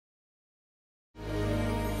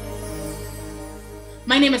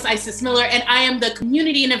My name is Isis Miller, and I am the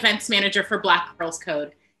Community and Events Manager for Black Girls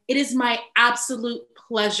Code. It is my absolute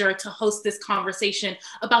pleasure to host this conversation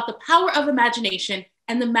about the power of imagination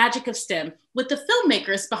and the magic of STEM with the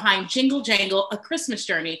filmmakers behind Jingle Jangle, A Christmas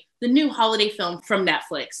Journey, the new holiday film from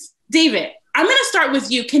Netflix. David, I'm gonna start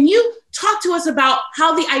with you. Can you talk to us about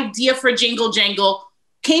how the idea for Jingle Jangle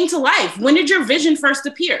came to life? When did your vision first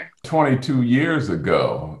appear? 22 years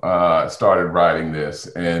ago, I started writing this,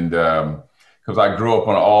 and because I grew up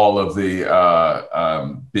on all of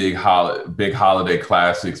the big holiday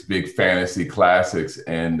classics, big fantasy classics,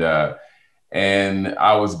 and I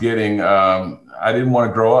was getting, I didn't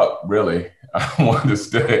want to grow up, really. I wanted to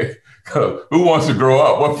stay, because who wants to grow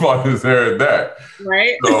up? What fun is there in that?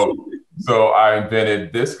 Right. So I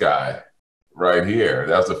invented this guy right here.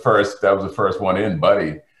 That was the first one in,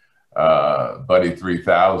 Buddy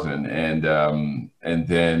 3000, and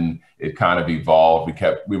then it kind of evolved.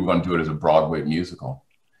 We were going to do it as a Broadway musical,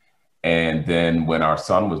 and then when our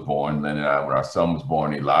son was born,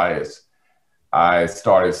 Elias, I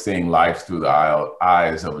started seeing life through the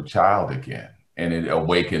eyes of a child again, and it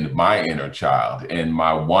awakened my inner child and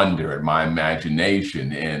my wonder and my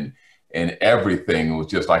imagination and everything. It was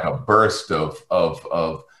just like a burst of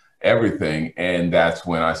everything. And that's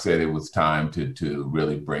when I said it was time to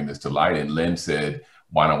really bring this to light. And Lynn said,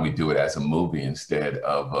 why don't we do it as a movie instead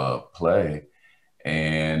of a play?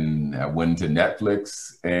 And I went to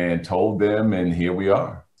Netflix and told them, and here we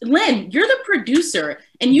are. Lynn, you're the producer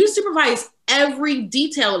and you supervise every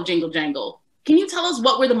detail of Jingle Jangle. Can you tell us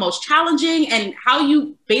what were the most challenging and how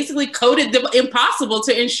you basically coded the impossible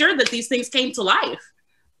to ensure that these things came to life?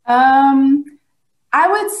 I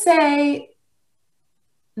would say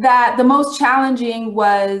that the most challenging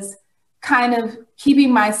was kind of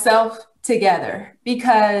keeping myself together,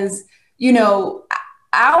 because,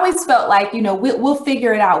 I always felt like, we'll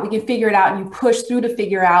figure it out. We can figure it out, and you push through to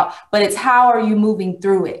figure out, but it's how are you moving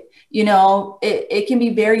through it? It can be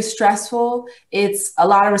very stressful. It's a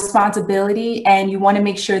lot of responsibility, and you want to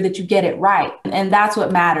make sure that you get it right. And that's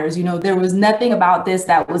what matters. There was nothing about this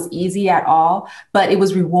that was easy at all, but it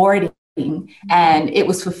was rewarding. And it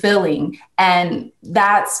was fulfilling, and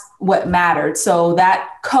that's what mattered. So that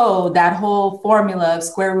code, that whole formula of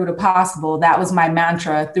square root of possible, that was my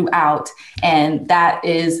mantra throughout. And that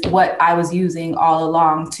is what I was using all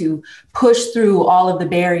along to push through all of the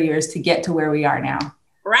barriers to get to where we are now.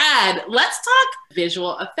 Brad, let's talk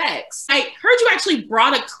visual effects. I heard you actually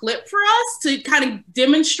brought a clip for us to kind of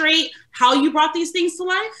demonstrate how you brought these things to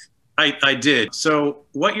life. I did. So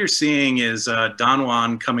what you're seeing is Don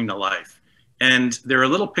Juan coming to life. And there are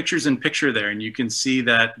little pictures in picture there, and you can see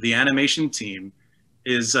that the animation team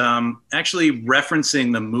is actually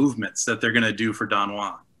referencing the movements that they're going to do for Don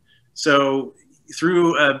Juan. So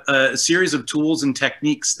through a series of tools and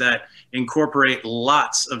techniques that incorporate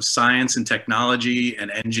lots of science and technology and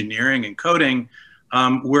engineering and coding,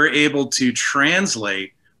 we're able to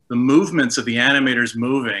translate the movements of the animators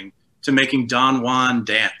moving to making Don Juan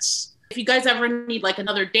dance. If you guys ever need like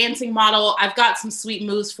another dancing model, I've got some sweet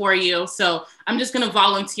moves for you. So I'm just going to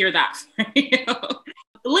volunteer that for you.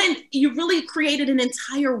 Lynn, you really created an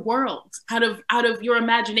entire world out of your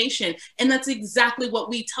imagination. And that's exactly what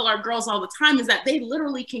we tell our girls all the time, is that they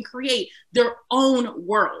literally can create their own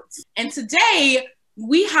worlds. And today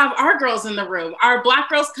we have our girls in the room, our Black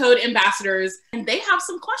Girls Code ambassadors, and they have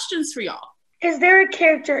some questions for y'all. Is there a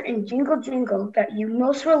character in Jingle Jangle that you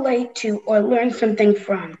most relate to or learn something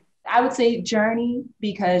from? I would say Journey,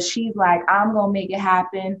 because she's like, I'm going to make it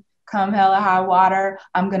happen. Come hell or high water.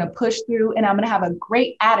 I'm going to push through, and I'm going to have a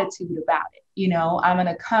great attitude about it. I'm going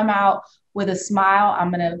to come out with a smile.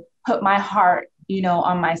 I'm going to put my heart,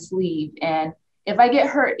 on my sleeve. And if I get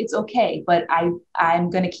hurt, it's okay, but I'm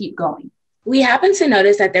going to keep going. We happened to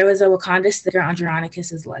notice that there was a Wakanda sticker on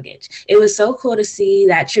Veronicas's luggage. It was so cool to see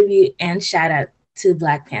that tribute and shout out to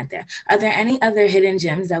Black Panther. Are there any other hidden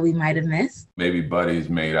gems that we might have missed? Maybe Buddy's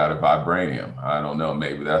made out of vibranium. I don't know.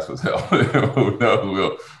 Maybe that's what's helping. Who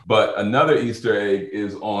knows? But another Easter egg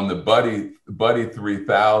is on the Buddy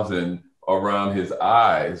 3000. Around his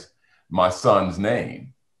eyes, my son's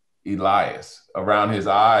name, Elias. Around his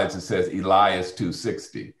eyes, it says Elias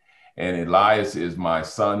 260. And Elias is my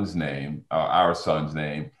son's name, our son's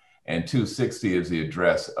name. And 260 is the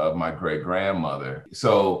address of my great grandmother.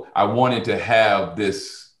 So I wanted to have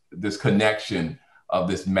this connection of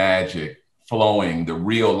this magic flowing, the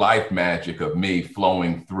real life magic of me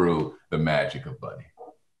flowing through the magic of Buddy.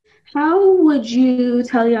 How would you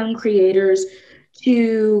tell young creators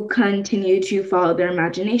to continue to follow their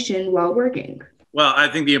imagination while working? Well, I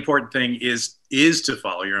think the important thing is to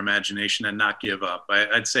follow your imagination and not give up.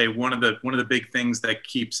 I'd say one of the big things that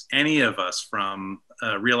keeps any of us from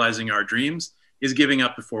realizing our dreams is giving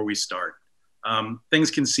up before we start.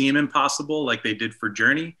 Things can seem impossible, like they did for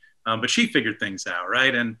Journey, but she figured things out,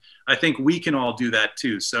 right? And I think we can all do that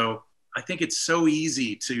too. So I think it's so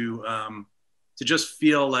easy to just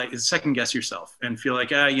feel like, second guess yourself and feel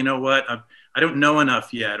like, you know what, I don't know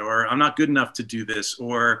enough yet, or I'm not good enough to do this,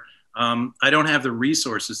 or I don't have the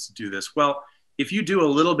resources to do this. Well, if you do a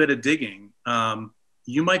little bit of digging,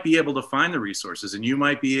 you might be able to find the resources, and you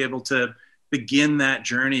might be able to begin that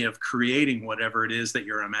journey of creating whatever it is that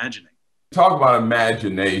you're imagining. Talk about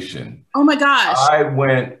imagination. Oh my gosh. I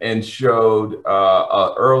went and showed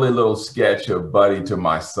an early little sketch of Buddy to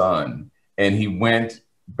my son, and he went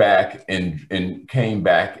back and came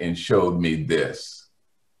back and showed me this.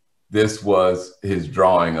 This was his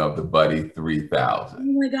drawing of the Buddy 3000. Oh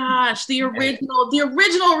my gosh, the original Buddy.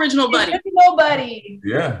 Original Buddy.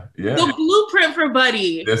 Yeah, yeah. The blueprint for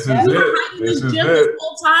Buddy. This is it. This is it. This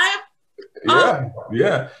whole time. Yeah,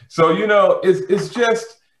 yeah. So, you know, it's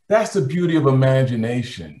just, that's the beauty of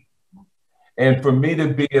imagination. And for me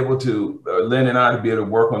to be able to, Lynn and I, to be able to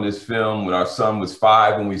work on this film when our son was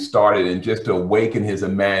 5 when we started, and just to awaken his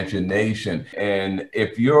imagination. And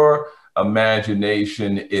if your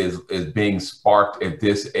imagination is being sparked at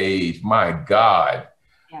this age, my God,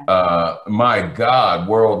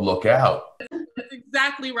 world, look out. That's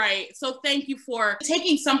exactly right. So thank you for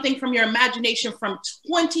taking something from your imagination from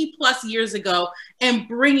 20 plus years ago and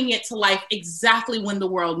bringing it to life exactly when the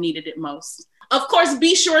world needed it most. Of course,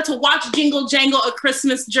 be sure to watch Jingle Jangle: A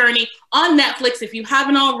Christmas Journey on Netflix if you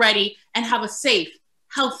haven't already, and have a safe,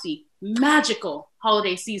 healthy, magical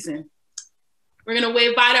holiday season. We're going to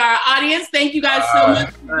wave bye to our audience. Thank you guys so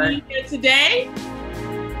much for being here today.